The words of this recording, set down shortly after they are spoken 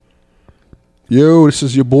Yo, this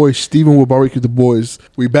is your boy Steven with Barbecue the Boys.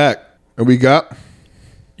 We back, and we got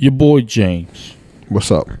your boy James. What's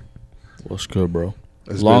up? What's good, bro?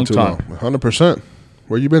 It's long been too time. 100%.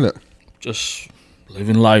 Where you been at? Just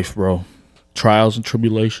living life, bro. Trials and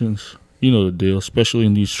tribulations. You know the deal, especially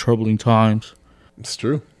in these troubling times. It's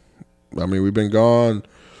true. I mean, we've been gone.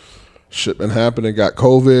 Shit been happening. Got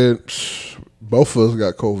COVID. Both of us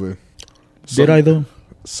got COVID. Did I, though?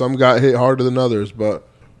 Some got hit harder than others, but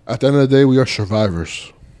at the end of the day, we are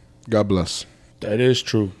survivors. God bless. That is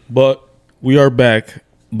true. But we are back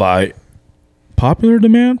by popular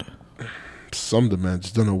demand? Some demand,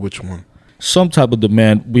 just don't know which one. Some type of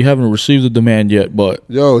demand. We haven't received the demand yet, but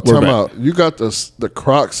yo, time out. You got the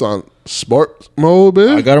Crocs on sport mode,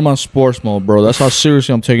 bitch? I got them on sports mode, bro. That's how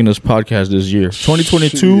seriously I'm taking this podcast this year.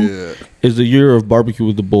 2022 is the year of Barbecue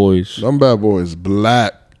with the Boys. Them bad boys,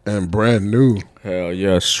 black and brand new. Hell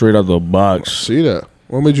yeah, straight out the box. See that?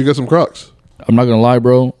 What made you get some Crocs? I'm not gonna lie,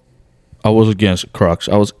 bro. I was against Crocs.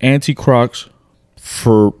 I was anti-Crocs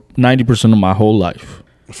for 90% of my whole life.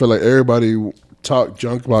 I feel like everybody talk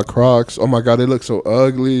junk about Crocs. Oh my God, they look so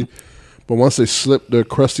ugly. But once they slip their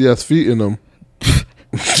crusty ass feet in them,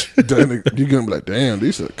 then you're gonna be like, damn,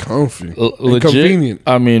 these are comfy, legit, convenient.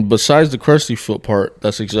 I mean, besides the crusty foot part,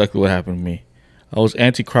 that's exactly what happened to me. I was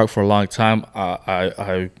anti-Croc for a long time.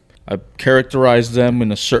 I characterized them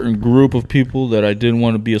in a certain group of people that I didn't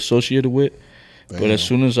want to be associated with. Damn. But as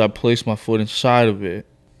soon as I placed my foot inside of it,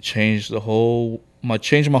 changed my whole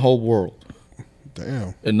world.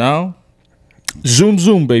 Damn. And now,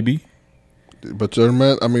 zoom, baby. But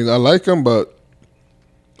man, I mean, I like them, but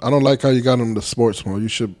I don't like how you got them the sports mode. You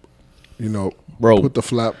should, bro, put the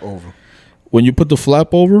flap over. When you put the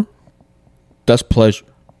flap over, that's pleasure.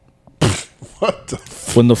 What the?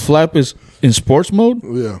 When the flap is in sports mode,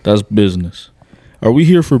 yeah, that's business. Are we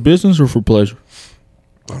here for business or for pleasure?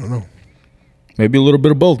 I don't know. Maybe a little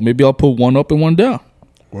bit of both. Maybe I'll put one up and one down.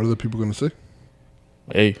 What are the people going to say?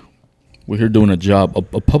 Hey, we're here doing a job,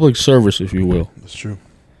 a public service, if you will. That's true.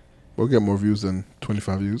 We'll get more views than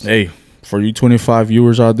 25 views. Hey, for you 25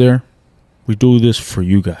 viewers out there, we do this for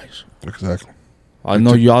you guys. Exactly. I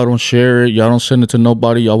know y'all don't share it. Y'all don't send it to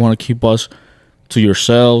nobody. Y'all want to keep us to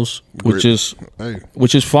yourselves, which is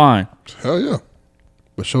fine. Hell yeah.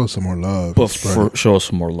 But show us some more love. But show us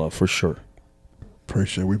some more love, for sure.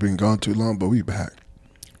 Appreciate it. We've been gone too long, but we back.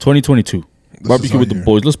 2022. Barbecue with the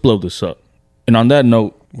Boys. Let's blow this up. And on that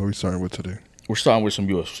note, what are we starting with today? We're starting with some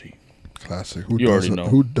UFC. Classic. You already know.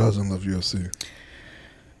 Who doesn't love UFC?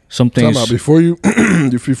 Some things. Time out. Before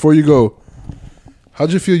you go,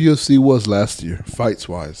 how'd you feel UFC was last year,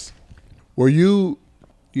 fights-wise? Were you,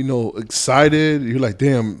 excited? You're like,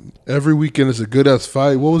 damn, every weekend is a good-ass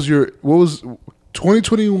fight. What was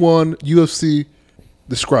 2021 UFC?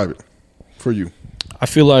 Describe it for you. I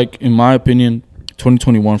feel like, in my opinion,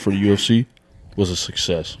 2021 for the UFC was a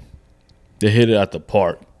success. They hit it at the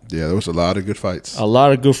park. Yeah, there was a lot of good fights. A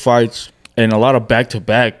lot of good fights and a lot of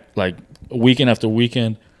back-to-back, like weekend after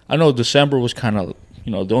weekend. I know December was kind of,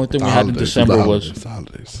 the only thing we had in December was the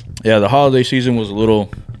holidays. Yeah, the holiday season was a little,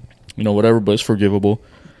 whatever, but it's forgivable.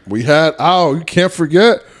 We had, you can't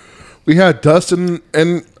forget, we had Dustin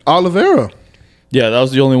and Oliveira. Yeah, that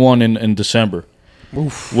was the only one in December.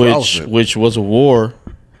 Oof, which was a war.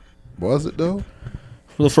 Was it though?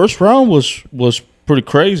 For the first round was pretty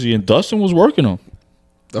crazy, and Dustin was working on.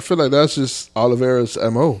 I feel like that's just Oliveira's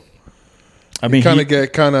MO. I mean,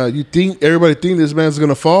 you think everybody think this man's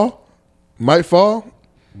gonna fall, might fall,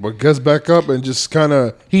 but gets back up and just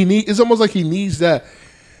it's almost like he needs that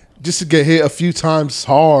just to get hit a few times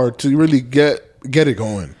hard to really get it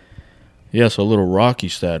going. Yes, a little Rocky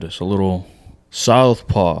status, a little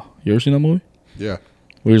Southpaw. You ever seen that movie? Yeah.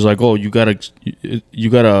 Where he's like, oh, you gotta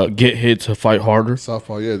get hit to fight harder.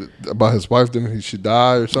 Southpaw, yeah. About his wife, didn't she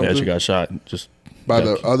die or something? Yeah, she got shot. Just by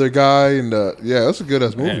the other guy, and that's a good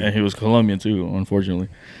ass movie. And he was Colombian too, unfortunately.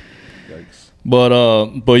 Yikes.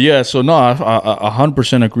 But yeah, so no, I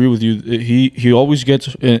 100% agree with you. He always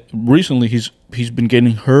gets. Recently, he's been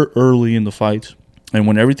getting hurt early in the fights, and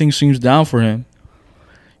when everything seems down for him,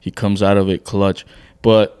 he comes out of it clutch.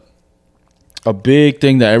 But a big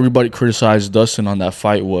thing that everybody criticized Dustin on that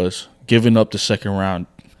fight was giving up the second round.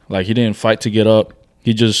 Like, he didn't fight to get up.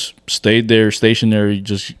 He just stayed there, stationary,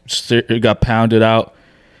 just got pounded out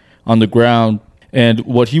on the ground. And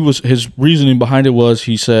his reasoning behind it was,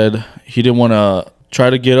 he said he didn't want to try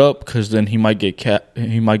to get up because then he might get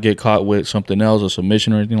caught with something else, a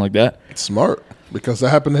submission or anything like that. Smart, because that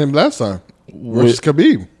happened to him last time versus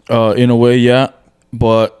Khabib. In a way, yeah.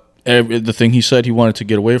 But the thing he said he wanted to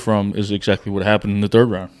get away from is exactly what happened in the third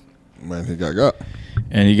round. Man, he got.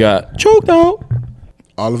 And he got choked out.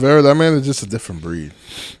 Oliveira, that man is just a different breed.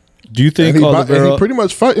 Do you think And Oliveira? he pretty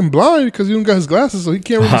much fighting blind because he don't got his glasses, so he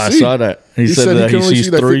can't really I see. saw that. He said that can he only sees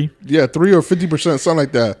see, like, 3. 3 or 50%, something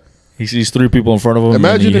like that. He sees 3 people in front of him.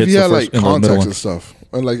 Imagine and if he hits had the like first- in the middle contacts one. and stuff,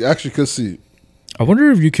 and like actually could see. I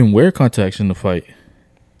wonder if you can wear contacts in the fight.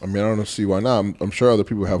 I mean, I don't see why not. I'm sure other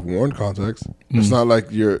people have worn contacts. It's not like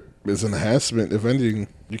it's an enhancement. If anything,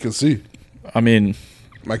 you can see. I mean,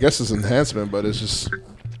 I guess it's enhancement, but it's just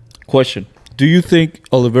question: do you think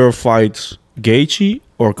Oliveira fights Gaethje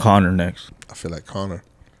or Conor next? I feel like Conor.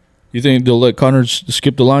 You think they'll let Conor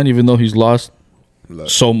skip the line even though he's lost Like,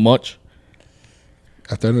 so much?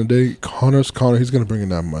 at the end of the day, Conor. He's gonna bring in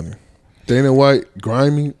that money. Dana White,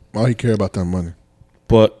 grimy. All he care about that money.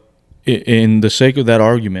 But in the sake of that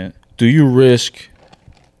argument, do you risk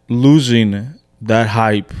losing that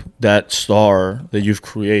hype, that star that you've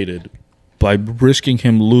created by risking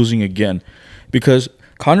him losing again? Because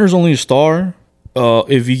Conor's only a star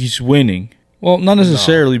if he's winning. Well, not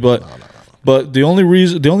necessarily, but the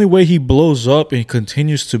only way he blows up and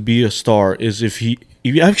continues to be a star is if he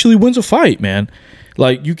actually wins a fight, man.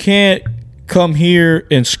 Like, you can't come here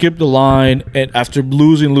and skip the line, and after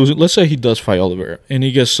losing, let's say he does fight Oliveira and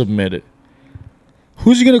he gets submitted.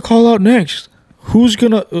 Who's he gonna call out next? Who's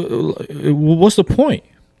gonna? What's the point?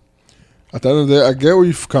 At the end of the day, I get where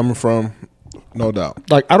you're coming from, no doubt.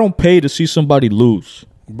 Like, I don't pay to see somebody lose.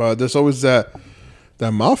 But there's always that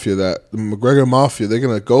mafia, the McGregor mafia. They're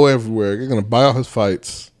gonna go everywhere. They're gonna buy all his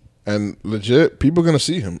fights, and legit, people are gonna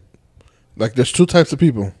see him. Like, there's 2 types of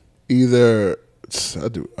people. Either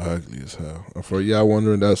that dude ugly as hell. And for y'all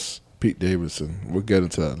wondering, that's Pete Davidson. We'll get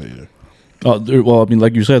into that later. Well, I mean,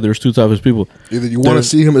 like you said, there's 2 types of people. Either you want to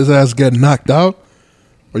see his ass get knocked out,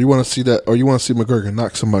 or you want to see McGregor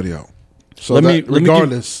knock somebody out. So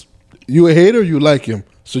regardless, you a hater, you like him,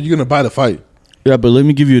 so you're gonna buy the fight. Yeah, but let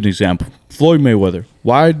me give you an example. Floyd Mayweather.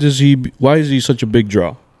 Why is he such a big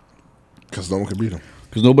draw? Because no one can beat him.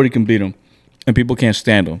 Because nobody can beat him, and people can't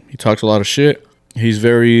stand him. He talks a lot of shit. He's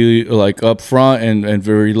very like upfront and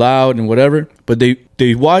very loud and whatever. But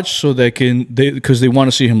they watch so because they want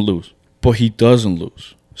to see him lose. But he doesn't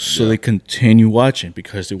lose, so they continue watching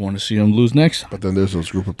because they want to see him lose next time. But then there's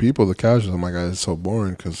those group of people, the casuals. Oh my God, it's so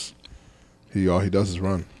boring because all he does is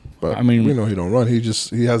run. But I mean, we know he don't run.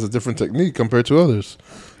 He has a different technique compared to others.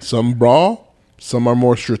 Some brawl, some are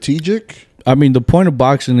more strategic. I mean, the point of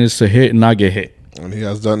boxing is to hit and not get hit. And he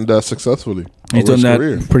has done that successfully. He's done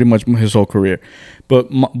that pretty much his whole career.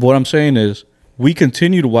 But what I'm saying is, we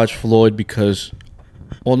continue to watch Floyd because,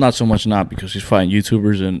 well, not so much not because he's fighting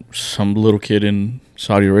YouTubers and some little kid in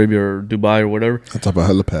Saudi Arabia or Dubai or whatever. On top of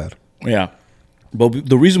a helipad. Yeah. But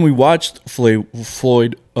the reason we watched Floyd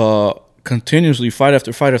continuously fight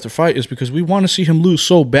after fight after fight is because we want to see him lose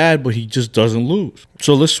so bad, but he just doesn't lose.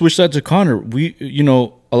 So let's switch that to Conor.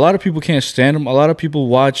 A lot of people can't stand him. A lot of people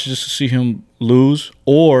watch just to see him lose,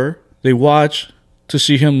 or they watch to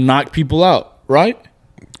see him knock people out, right?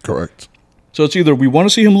 Correct. So it's either we want to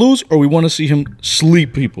see him lose or we want to see him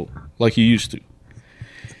sleep people like he used to.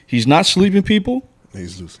 He's not sleeping people.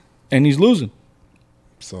 He's losing. And he's losing.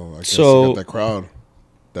 So I guess you got that crowd.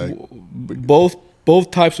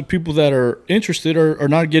 Both types of people that are interested are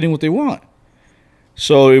not getting what they want.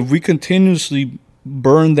 So if we continuously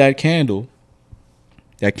burn that candle's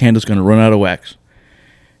going to run out of wax.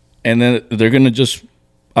 And then they're going to just,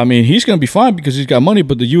 I mean, he's going to be fine because he's got money,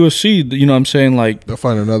 but the UFC, you know what I'm saying? Like, they'll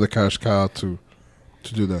find another cash cow to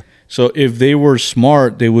do that. So if they were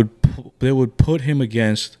smart, they would put him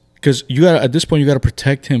against, because at this point, you got to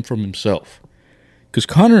protect him from himself. Because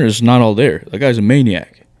Conor is not all there. That guy's a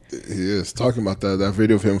maniac. He is. Talking about that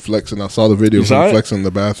video of him flexing. I saw the video of him flexing in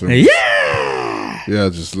the bathroom. Yeah! Yeah,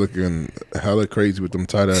 just looking hella crazy with them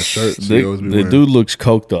tight-ass shirts. The dude looks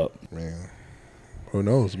coked up. Man, who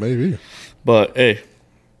knows? Maybe. But, hey,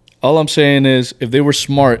 all I'm saying is if they were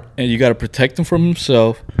smart and you got to protect him from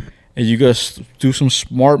himself and you got to do some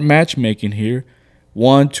smart matchmaking here,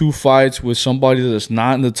 1-2 fights with somebody that's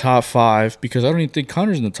not in the top 5, because I don't even think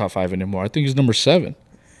Conor's in the top 5 anymore. I think he's number 7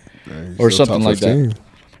 or something like that.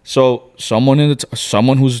 So someone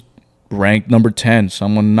who's ranked number 10,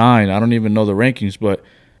 someone 9. I don't even know the rankings, but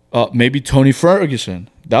maybe Tony Ferguson.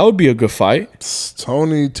 That would be a good fight.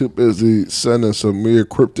 Tony too busy sending some weird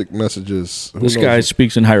cryptic messages. This guy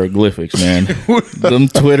speaks in hieroglyphics, man. Them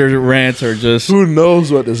Twitter rants are just... Who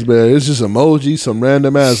knows what this man? It's just emojis, some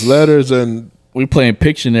random ass letters, and we playing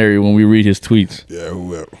Pictionary when we read his tweets. Yeah,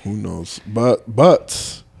 who knows?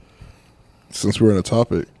 But since we're on the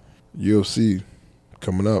topic, UFC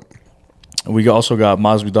coming up. We also got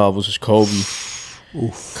Masvidal versus Kobe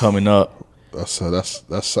coming up. That's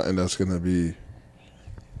something that's gonna be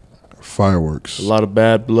Fireworks. A lot of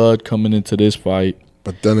bad blood coming into this fight.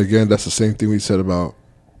 But then again, that's the same thing we said about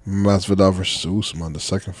Masvidal versus Usman, the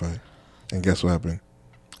second fight. And guess what happened?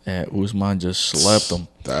 And Usman just slept him.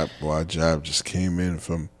 That boy jab just came in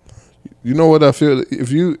from. You know what I feel?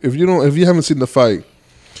 If you haven't seen the fight,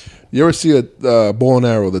 you ever see a bow and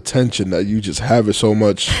arrow, the tension that you just have it so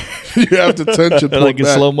much, you have the tension like in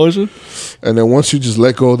back. slow motion. And then once you just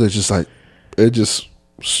let go, there's just like it just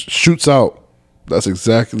shoots out. That's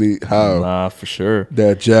exactly how Nah, for sure.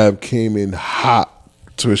 that jab came in hot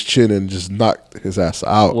to his chin and just knocked his ass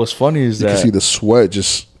out. What's funny is You that can see the sweat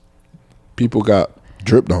just people got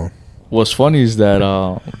dripped on. What's funny is that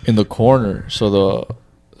in the corner, so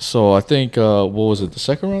I think what was it, the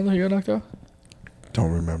second round that he got knocked out?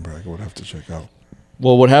 Don't remember. I would have to check out.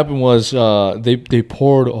 Well, what happened was they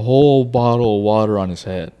poured a whole bottle of water on his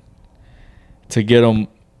head to get him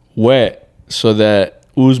wet so that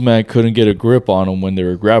Usman couldn't get a grip on him when they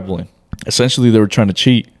were grappling. Essentially, they were trying to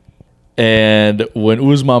cheat. And when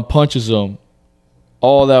Usman punches him,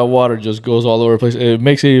 all that water just goes all over the place. It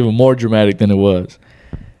makes it even more dramatic than it was.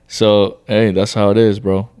 So, hey, that's how it is,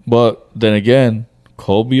 bro. But then again,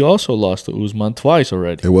 Colby also lost to Usman twice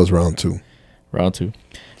already. It was round 2. Round 2.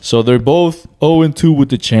 So they're both 0-2 with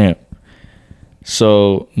the champ.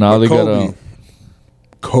 So now they got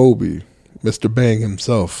Colby, Mr. Bang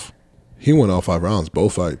himself. He won all 5 rounds,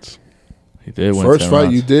 both fights. He did win. First 10 fight,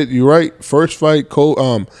 rounds. you're right. First fight,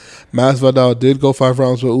 Masvidal did go 5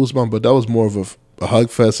 rounds with Usman, but that was more of a hug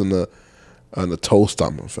fest and a toe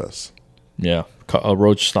stomping fest. Yeah, a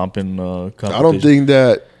roach stomping competition. I don't think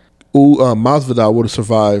that Masvidal would have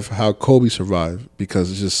survived how Colby survived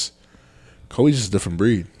because it's just Colby's just a different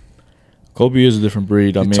breed. Colby is a different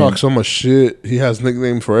breed. He talks so much shit. He has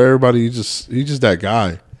nickname for everybody. He's just that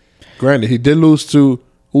guy. Granted, he did lose to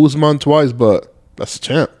Usman twice, but that's the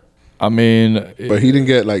champ. I mean, But he didn't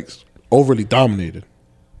get like overly dominated.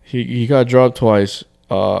 he got dropped twice,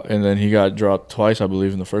 and then he got dropped twice, I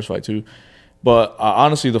believe, in the first fight too. But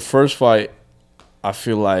honestly, the first fight, I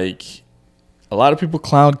feel like a lot of people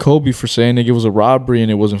clowned Colby for saying that it was a robbery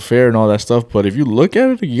and it wasn't fair and all that stuff. But if you look at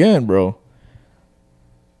it again, bro,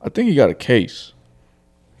 I think he got a case.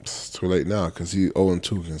 It's too late now because he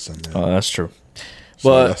 0-2 against him, man. Oh, that's true. So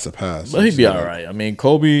But that's the past. But he'd be all right. I mean,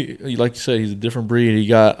 Colby, like you said, he's a different breed. He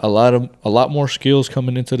got a lot more skills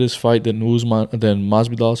coming into this fight than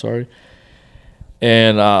Masvidal. Sorry,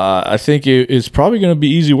 and I think it's probably going to be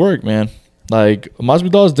easy work, man. Like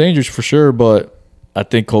Masvidal is dangerous for sure, but I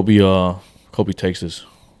think Colby takes this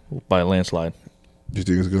by a landslide. Do you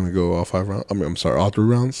think it's going to go all 5 rounds? I'm sorry, all 3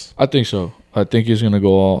 rounds? I think so. I think it's going to go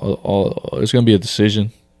all. It's going to be a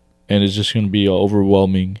decision, and it's just going to be an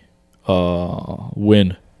overwhelming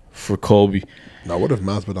win for Colby. Now, what if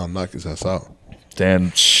Masvidal knocked his ass out?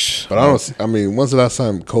 Then, But I don't. I mean, when's the last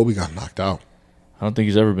time Colby got knocked out? I don't think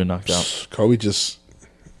he's ever been knocked out. Colby just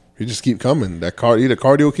keep coming. He the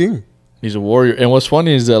cardio king. He's a warrior. And what's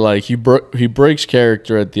funny is that like he breaks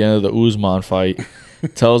character at the end of the Usman fight.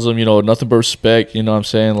 Tells him, nothing but respect. You know what I'm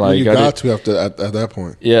saying? Like You got to after at that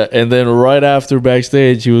point. Yeah, and then right after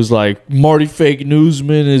backstage, he was like, "Marty Fake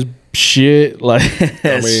Newsman is shit." Like,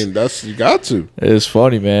 I mean, you got to. It's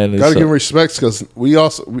funny, man. Got to give him respect because we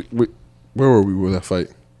also where were we with that fight?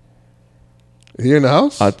 Here in the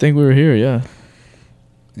house? I think we were here. Yeah.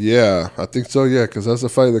 Yeah, I think so. Yeah, because that's the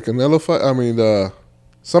fight, the Canelo fight. I mean,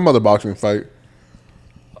 some other boxing fight.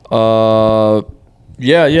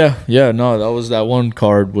 Yeah. No, that was that one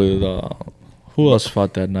card with who else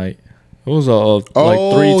fought that night? It was like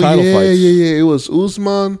 3 title fights. Yeah. It was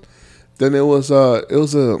Usman. Then it was a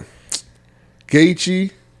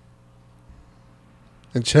Gaethje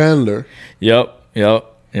and Chandler. Yep.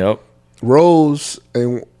 Rose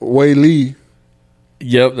and Wei Lee.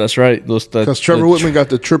 Yep, that's right. Because Trevor Whitman got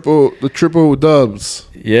the triple dubs.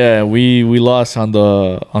 Yeah, we lost on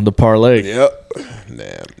the parlay. Yep.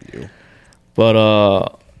 Damn you.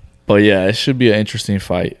 But yeah, it should be an interesting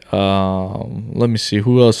fight. Let me see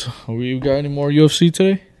who else. We got any more UFC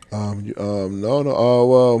today? No.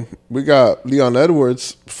 Well, we got Leon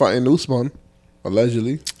Edwards fighting Usman,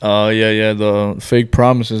 allegedly. Yeah. The fake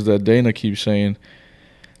promises that Dana keeps saying.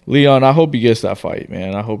 Leon, I hope he gets that fight,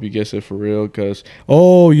 man. I hope he gets it for real. Because,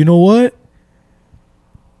 you know what?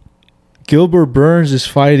 Gilbert Burns is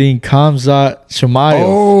fighting Khamzat Chimaev.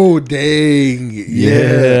 Oh, dang.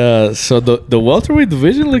 Yeah. So the welterweight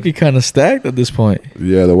division looking kind of stacked at this point.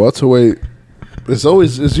 Yeah, the welterweight. It's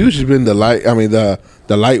usually been the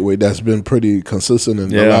lightweight that's been pretty consistent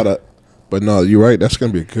and a lot of. But no, you're right. That's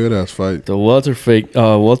gonna be a good ass fight. The welterweight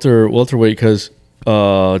because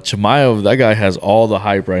Chimaev, that guy has all the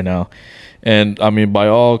hype right now, And I mean, by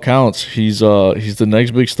all accounts, he's the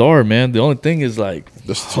next big star, man. The only thing is like,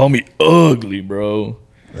 homie, ugly, bro.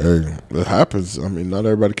 Hey, it happens. I mean, not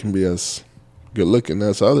everybody can be as good looking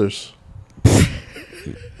as others.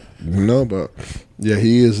 But yeah,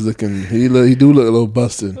 he is looking. He do look a little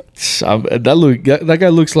busted. That guy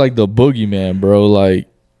looks like the boogeyman, bro. Like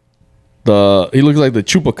he looks like the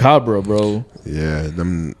chupacabra, bro. Yeah,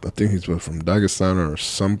 I think he's from Dagestan or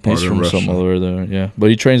some part He's of from Russia. some over there, yeah.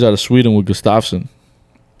 But he trains out of Sweden with Gustafsson.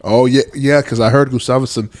 Oh yeah, because I heard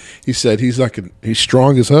Gustafsson. He said he's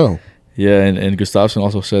strong as hell. Yeah, and Gustafsson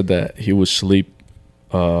also said that he would sleep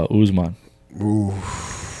Usman. Ooh.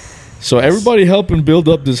 So everybody helping build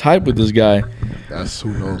up this hype with this guy. That's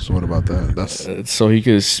who knows what about that. That's so he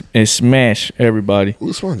could smash everybody.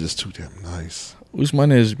 Usman just too damn nice.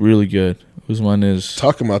 Usman is really good. Usman is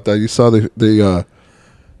talking about that. You saw the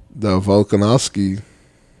Volkanovski.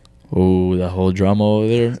 Oh, that whole drama over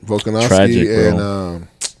there. Volkanovski Tragic, and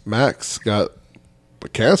Max got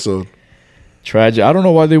canceled. Tragic. I don't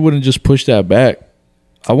know why they wouldn't just push that back.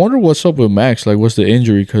 I wonder what's up with Max. Like, what's the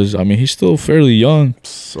injury? Because, I mean, he's still fairly young.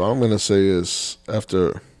 So I'm going to say is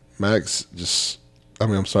after Max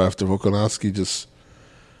after Volkanovski just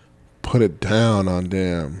put it down on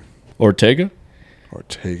damn Ortega?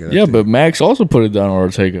 Yeah, but Max also put it down on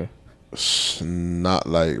Ortega. Not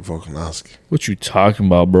like Volkanovski. What you talking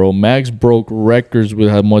about, bro? Max broke records with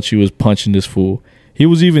how much he was punching this fool. He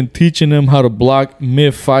was even teaching him how to block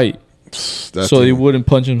mid-fight so he wouldn't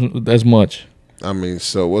punch him as much. I mean,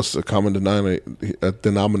 so what's the common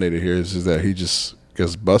denominator here is that he just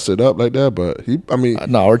gets busted up like that? But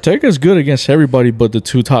no, Ortega's good against everybody but the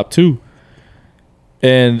top two.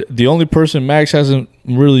 And the only person Max hasn't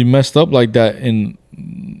really messed up like that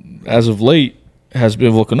as of late has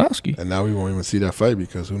been Volkanovski. And now we won't even see that fight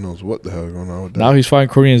because who knows what the hell is going on with that. Now he's fighting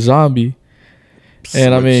Korean Zombie.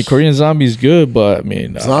 And I mean, Korean Zombie's good, but I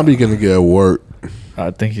mean, Zombie gonna get work. I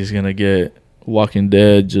think he's gonna get Walking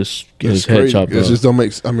Dead, just get his head chopped off. It just don't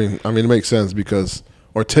make. I mean, it makes sense because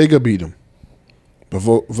Ortega beat him, but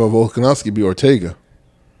Volkanovski beat Ortega,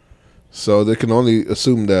 so they can only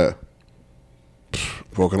assume that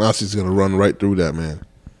Volkanovski's gonna run right through that man.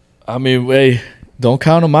 I mean, hey, don't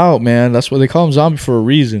count him out, man. That's why they call him Zombie for a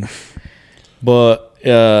reason. But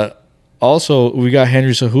also, we got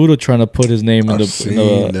Henry Cejudo trying to put his name in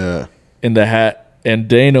the hat, and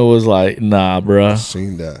Dana was like, "Nah, bruh. I've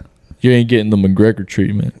seen that. You ain't getting the McGregor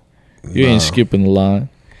treatment. You ain't skipping the line."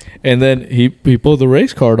 And then he pulled the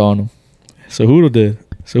race card on him. Cejudo did.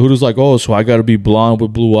 Cejudo's like, "Oh, so I got to be blonde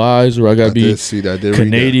with blue eyes, or I got to be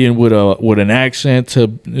Canadian with an accent to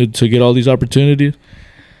get all these opportunities."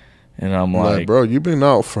 And I'm like, "Bro, you've been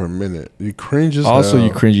out for a minute. You cringe as hell." Also,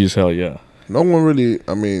 you cringy as hell, yeah. No one really.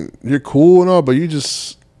 I mean, you're cool and all, but you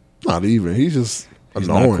just not even. He's just annoying.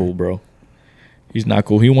 He's not cool, bro. He's not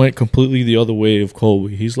cool. He went completely the other way of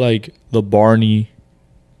Colby. He's like the Barney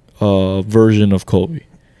version of Colby.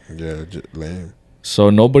 Yeah, just lame. So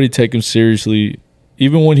nobody take him seriously.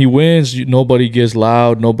 Even when he wins, nobody gets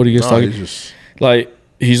loud. Nobody gets talking. Like,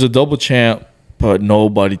 he's a double champ, but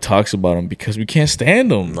nobody talks about him because we can't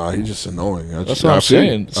stand him. Nah, he's just annoying. That's what I'm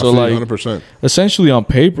saying. So, like, 100%. Essentially on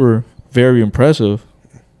paper, very impressive,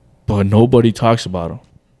 but nobody talks about him.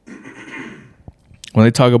 When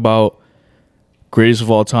they talk about greatest of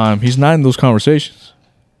all time, he's not in those conversations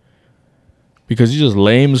because he's just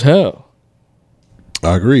lame as hell.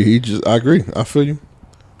 I agree. I agree. I feel you.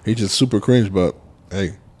 He just super cringe, but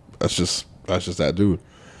hey, that's just that dude.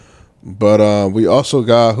 But we also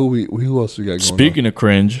got who else we got going Speaking of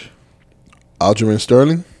cringe, Aljamain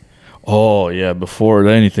Sterling. Oh yeah, before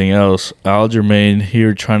anything else, Aljamain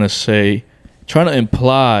here trying to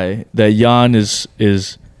imply that Jan is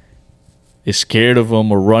scared of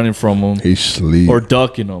him or running from him. He's sleep or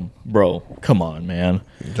ducking him, bro. Come on, man.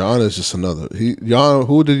 Jan is just another.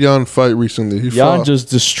 Who did Jan fight recently? Jan just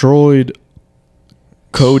destroyed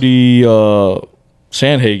Cody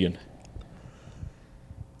Sandhagen.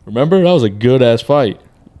 Remember, that was a good ass fight.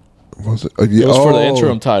 Was it? It was for the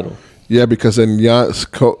interim title. Yeah, because then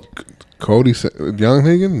Cody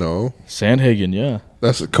Sandhagen? No, Sandhagen. Yeah,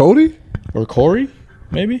 that's Cody or Corey,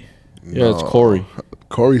 maybe. Yeah, no. It's Corey.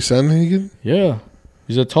 Corey Sandhagen? Yeah.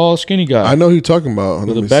 He's a tall, skinny guy. I know who you're talking about.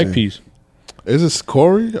 With a back piece. Is this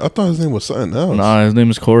Corey? I thought his name was something else. Nah, his name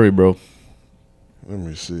is Corey, bro. Let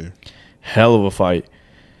me see. Hell of a fight.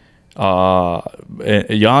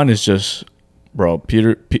 Jan is just, bro,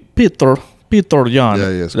 Peter Jan.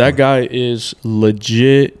 Yeah, that guy is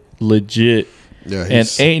legit. Yeah,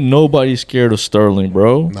 and ain't nobody scared of Sterling,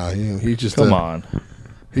 bro. Nah, he just come on.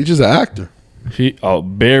 He's just an actor.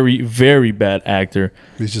 Very, very bad actor.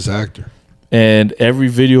 He's just an actor. And every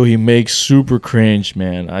video he makes super cringe,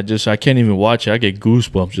 man. I can't even watch it. I get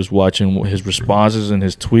goosebumps just watching his responses and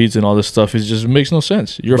his tweets and all this stuff. It just makes no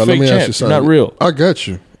sense. You're a fake champ. You're not real. I get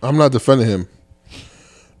you. I'm not defending him.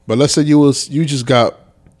 But let's say you just got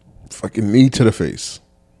fucking knee to the face.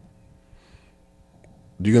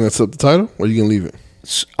 You gonna accept the title or you gonna leave it?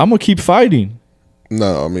 I'm gonna keep fighting.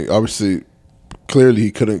 No, I mean obviously, clearly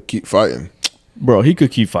he couldn't keep fighting. Bro, he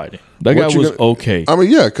could keep fighting. That guy was okay. I mean,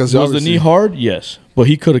 yeah, because was the knee hard? Yes, but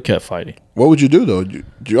he could have kept fighting. What would you do though?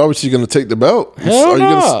 You obviously gonna take the belt? Hell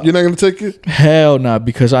no. You're not gonna take it? Hell no,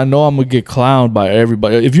 because I know I'm gonna get clowned by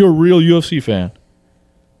everybody. If you're a real UFC fan,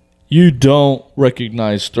 you don't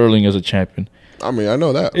recognize Sterling as a champion. I mean, I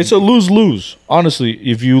know that. It's a lose-lose. Honestly,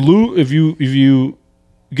 if you lose, if you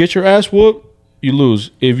get your ass whooped, you lose.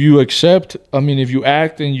 If you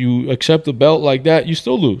act and you accept the belt like that, you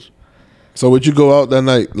still lose. So would you go out that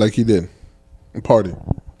night like he did and party?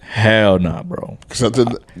 Hell nah, bro. Because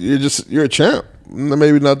you're a champ.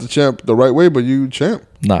 Maybe not the champ the right way, but you champ.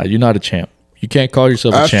 Nah, you're not a champ. You can't call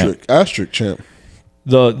yourself a champ. Asterisk champ.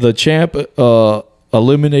 The champ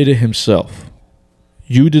eliminated himself.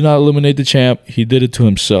 You did not eliminate the champ. He did it to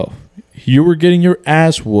himself. You were getting your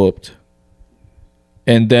ass whooped,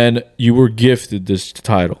 and then you were gifted this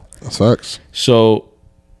title. That's facts. So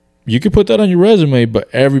you can put that on your resume, but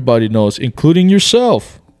everybody knows, including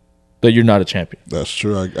yourself, that you're not a champion. That's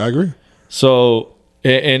true. I agree. So,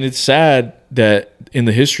 and it's sad that in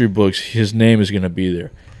the history books, his name is going to be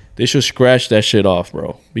there. They should scratch that shit off,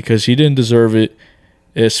 bro, because he didn't deserve it,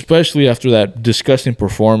 especially after that disgusting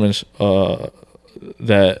performance,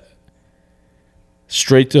 that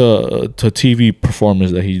straight to TV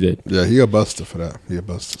performance that he did. Yeah, he got busted for that. He got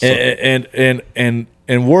busted.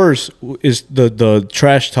 And worse is the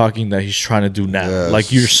trash talking that he's trying to do now. Yes.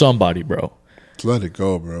 Like, you're somebody, bro. Let it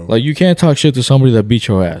go, bro. Like, you can't talk shit to somebody that beat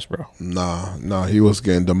your ass, bro. Nah. He was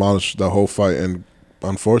getting demolished the whole fight, and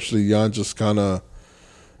unfortunately, Jan just kind of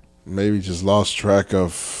maybe just lost track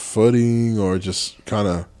of footing or just kind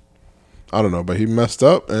of, I don't know, but he messed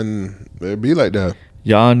up, and it'd be like that.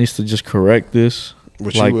 Jan needs to just correct this.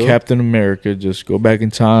 Which like Captain America, just go back in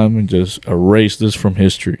time and just erase this from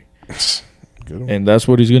history. And that's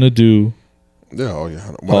what he's gonna do. Yeah,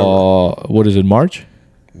 whatever. What is it, March?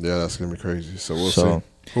 Yeah, that's gonna be crazy. So we'll see.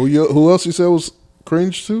 Who else you said was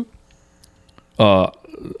cringe too?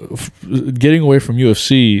 Getting away from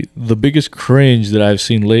UFC, the biggest cringe that I've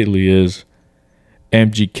seen lately is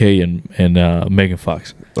MGK and Megan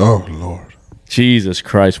Fox. Oh Lord, Jesus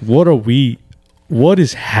Christ! What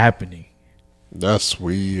is happening? That's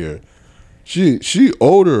weird. She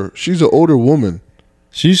older. She's an older woman.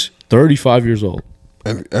 She's 35 years old.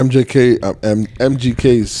 And MGK's,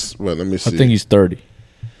 well, let me see. I think he's 30.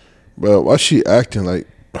 Well, why she acting like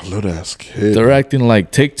a little ass kid? They're acting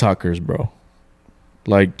like TikTokers, bro.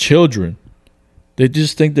 Like children. They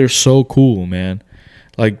just think they're so cool, man.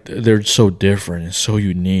 Like, they're so different and so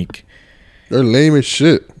unique. They're lame as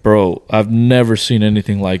shit. Bro, I've never seen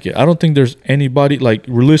anything like it. I don't think there's anybody, like,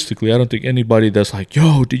 realistically, I don't think anybody that's like,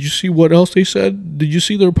 yo, did you see what else they said? Did you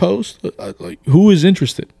see their post? Like, who is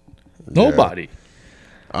interested? Nobody.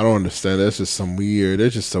 I don't understand. That's just they're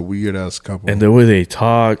just a weird ass couple. And the way they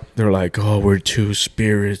talk, they're like, oh, we're two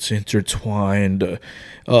spirits intertwined,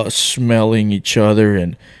 smelling each other,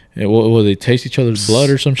 and will they taste each other's blood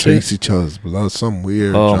or some shit? Taste each other's blood, some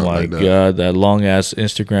weird. Oh my god, that long ass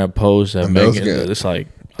Instagram post that Megan. It's like,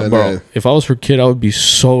 bro, if I was her kid, I would be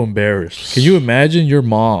so embarrassed. Can you imagine your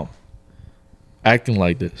mom acting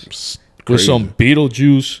like this with some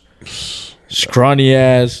Beetlejuice, scrawny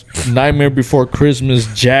ass, Nightmare Before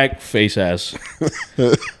Christmas, Jack face ass?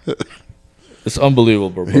 It's unbelievable,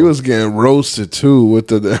 bro. He was getting roasted too with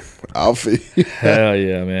the outfit. Hell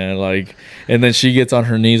yeah, man! Like, and then she gets on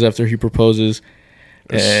her knees after he proposes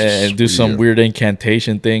and do some weird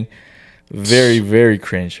incantation thing. Very, very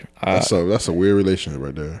cringe. That's a weird relationship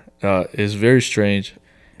right there. It's very strange,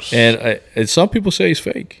 and some people say it's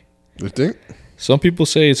fake. You think? Some people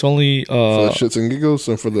say it's only for the shits and giggles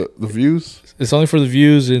and for the views. It's only for the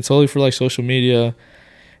views. And it's only for like social media.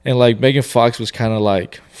 And like Megan Fox was kind of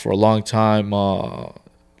like for a long time,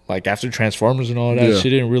 like after Transformers and all that, she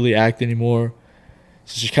didn't really act anymore.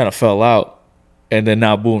 So she kind of fell out. And then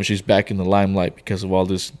now, boom, she's back in the limelight because of all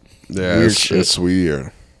this weird shit. It's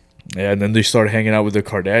weird. Yeah, and then they started hanging out with the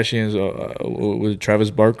Kardashians, with Travis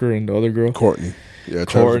Barker and the other girl. Courtney. Yeah,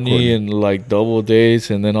 Courtney and like double dates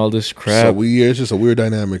and then all this crap. So weird. It's just a weird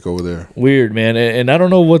dynamic over there. Weird, man. And I don't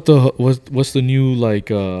know what's the new like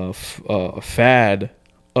fad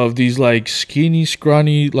of these like skinny,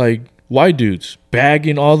 scrawny, like white dudes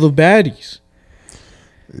bagging all the baddies.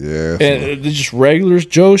 Yeah. And they're just regulars,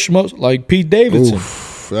 Joe Schmo, like Pete Davidson.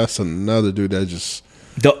 Oof, that's another dude that just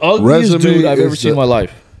The ugliest Resume dude I've ever is seen in my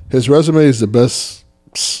life. his resume is the best.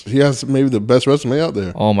 He has maybe the best resume out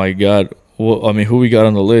there. Oh my God. Well, I mean, who we got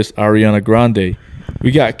on the list? Ariana Grande.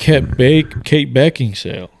 We got Kate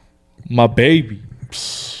Beckinsale, my baby.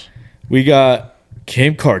 We got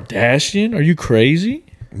Kim Kardashian. Are you crazy?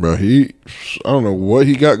 Bro, I don't know what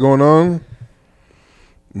he got going on,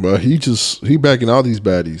 but he backing all these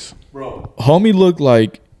baddies. Bro, homie looked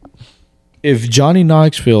like if Johnny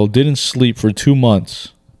Knoxville didn't sleep for 2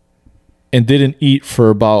 months and didn't eat for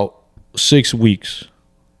about 6 weeks.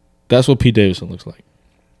 That's what Pete Davidson looks like.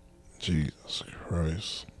 Jesus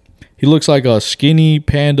Christ. He looks like a skinny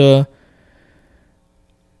panda.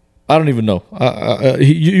 I don't even know.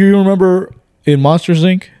 You remember in Monsters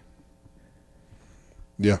Inc.?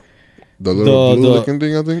 Yeah. The little blue looking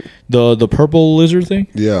thing, I think. The purple lizard thing?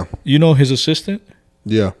 Yeah. You know his assistant?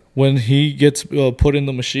 Yeah. When he gets put in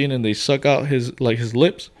the machine and they suck out his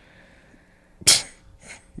lips?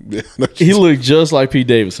 Yeah. He looked just like Pete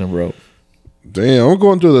Davidson, bro. Damn, I'm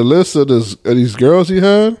going through the list of these girls he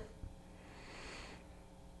had.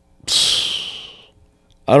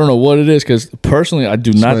 I don't know what it is because personally, I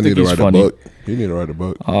do not think he's funny. He need to write a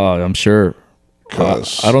book. I'm sure.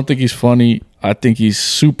 I don't think he's funny. I think he's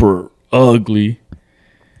super ugly.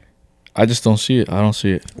 I just don't see it. I don't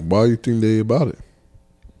see it. Why you think they about it?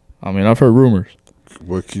 I mean, I've heard rumors.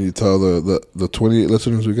 What can you tell the 28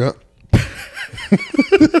 listeners we got?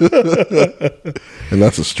 And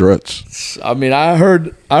that's a stretch. I mean, I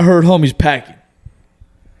heard homies packing.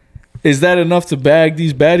 Is that enough to bag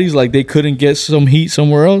these baddies? Like they couldn't get some heat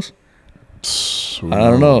somewhere else? I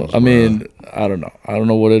don't know. I mean, I don't know. I don't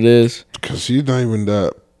know what it is. Because he's not even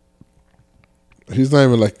that. He's not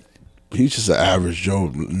even like. He's just an average Joe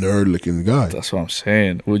nerd-looking guy. That's what I'm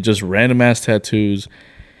saying. With just random ass tattoos,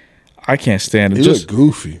 I can't stand it. He just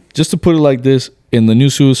goofy. Just to put it like this, in the new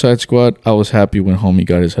Suicide Squad, I was happy when homie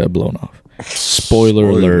got his head blown off. Spoiler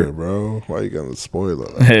alert, bro. Why you gonna spoil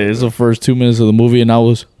it? Hey, it's the first 2 minutes of the movie, and I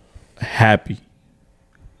was happy.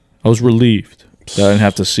 I was relieved that I didn't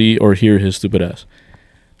have to see or hear his stupid ass.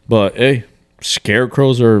 But hey,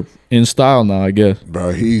 scarecrows are in style now, I guess.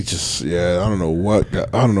 Bro, he just I don't know what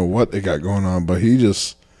they got going on, but he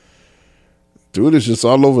just dude is just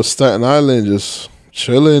all over Staten Island, just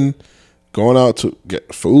chilling, going out to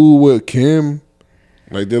get food with Kim.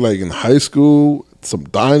 Like they're like in high school, some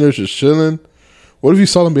diners just chilling. What if you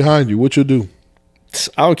saw them behind you? What you do?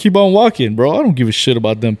 I would keep on walking, bro. I don't give a shit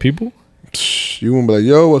about them people. You wouldn't be like,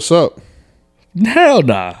 yo, what's up? Hell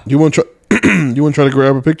nah. You wouldn't try to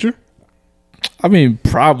grab a picture? I mean,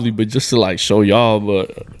 probably, but just to like show y'all.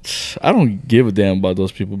 But I don't give a damn about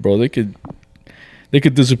those people, bro. They could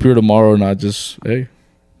disappear tomorrow, and I just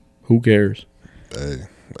who cares? Hey,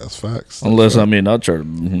 that's facts. Unless I mean, I'll try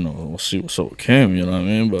to see what's up with Kim. You know what I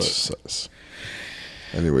mean? But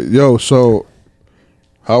anyway, yo, so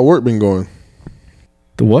how work been going?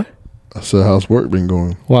 The what? I said, how's work been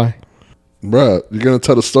going? Why? Bruh, you gonna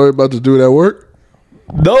tell the story about the dude at work?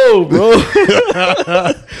 No, bro.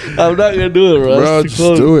 I'm not gonna do it, bro. Bro, just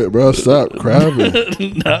do it, bro. Stop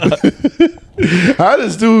crabbing. How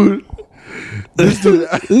this dude this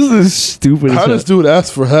is stupid. How does dude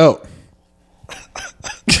ask for help?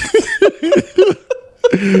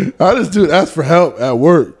 How does dude ask for help at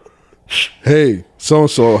work? Hey, so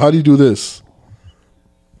and so, how do you do this?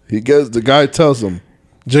 The guy tells him.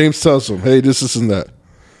 James tells him, hey, this and that.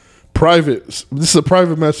 Private. This is a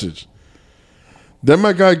private message. Then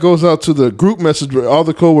my guy goes out to the group message with all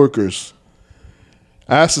the coworkers.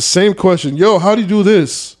 Asks the same question. Yo, how do you do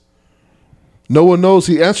this? No one knows.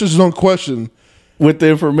 He answers his own question with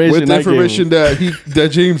the information that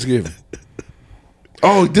James gave him.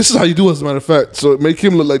 Oh, this is how you do it, as a matter of fact. So it make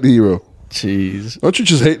him look like the hero. Jeez. Don't you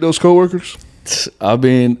just hate those coworkers? I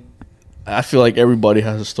mean, I feel like everybody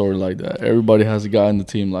has a story like that. Everybody has a guy in the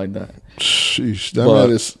team like that. Sheesh.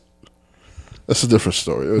 That's a different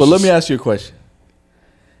story. But let me ask you a question.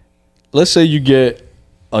 Let's say you get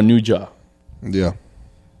a new job. Yeah.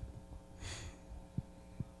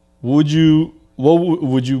 Would you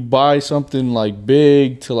buy something like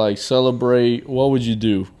big to like celebrate? What would you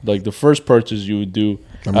do? Like the first purchase you would do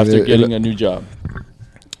after getting a new job?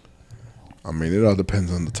 I mean, it all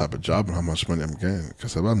depends on the type of job and how much money I'm getting.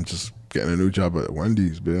 Because if I'm just getting a new job at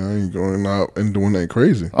Wendy's, man, I ain't going out and doing that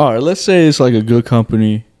crazy. All right, let's say it's like a good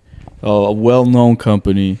company, a well-known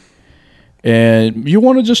company, and you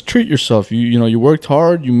want to just treat yourself. You worked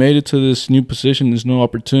hard, you made it to this new position, this new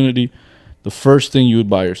opportunity. The first thing you would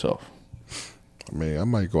buy yourself? I mean, I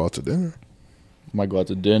might go out to dinner. Might go out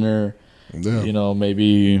to dinner. Yeah.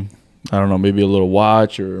 Maybe I don't know, maybe a little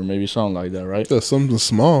watch or maybe something like that, right? Yeah, something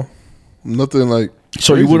small. Nothing like.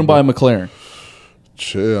 So you wouldn't buy a McLaren?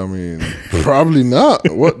 Shit, I mean, probably not.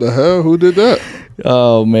 What the hell? Who did that?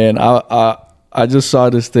 Oh man, I just saw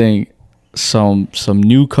this thing. Some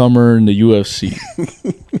newcomer in the UFC,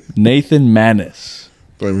 Nathan Manis.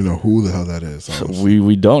 Don't even know who the hell that is. So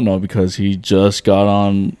we don't know because he just got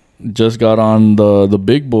on the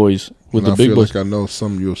big boys with and the big feel boys. Like I know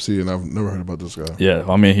some UFC, and I've never heard about this guy. Yeah,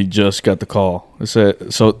 I mean he just got the call. It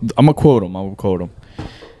said, so I'm gonna quote him.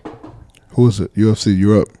 Who is it? UFC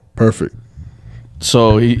Europe. Perfect.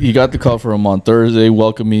 So he got the call for him on Thursday.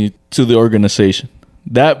 Welcomed me to the organization.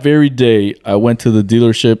 That very day, I went to the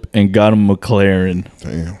dealership and got him a McLaren.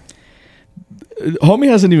 Damn. Homie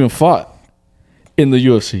hasn't even fought in the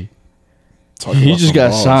UFC. He just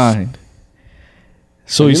got signed.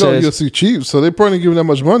 So and he says, UFC cheap, so they probably giving that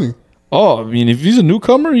much money. "Oh, I mean, if he's a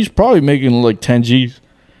newcomer, he's probably making like 10 G's."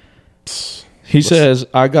 He says,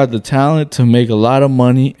 "I got the talent to make a lot of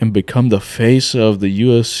money and become the face of the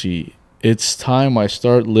UFC. It's time I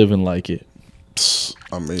start living like it."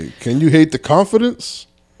 I mean, can you hate the confidence?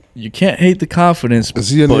 You can't hate the confidence, Is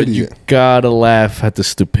he an but idiot? you gotta laugh at the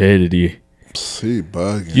stupidity. He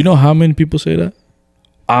bugging. You know how many people say that?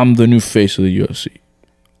 I'm the new face of the UFC.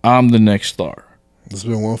 I'm the next star. There's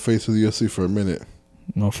been one face of the UFC for a minute.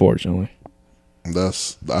 Unfortunately. And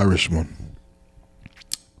that's the Irish one.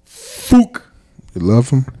 Fook. You love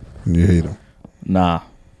him and you hate him. Nah,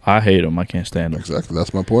 I hate him. I can't stand him. Exactly.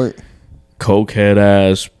 That's my point. Cokehead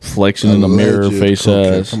ass, flexing in the mirror, Alleged face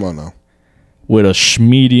cokehead. ass. Come on now. With a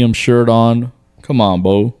medium shirt on. Come on,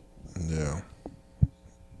 Bo. Yeah.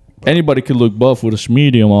 Anybody could look buff with a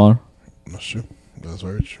medium on. That's true. That's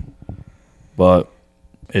very true. But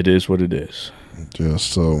it is what it is. Yeah,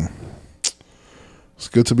 so it's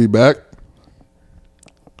good to be back.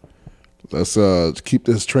 Let's keep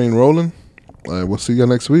this train rolling. We'll see you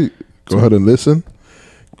next week. Go ahead and listen.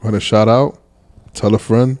 Go ahead and shout out. Tell a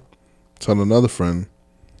friend. Tell another friend.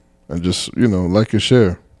 And just, like and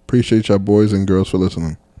share. Appreciate y'all boys and girls for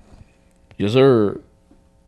listening. Yes, sir.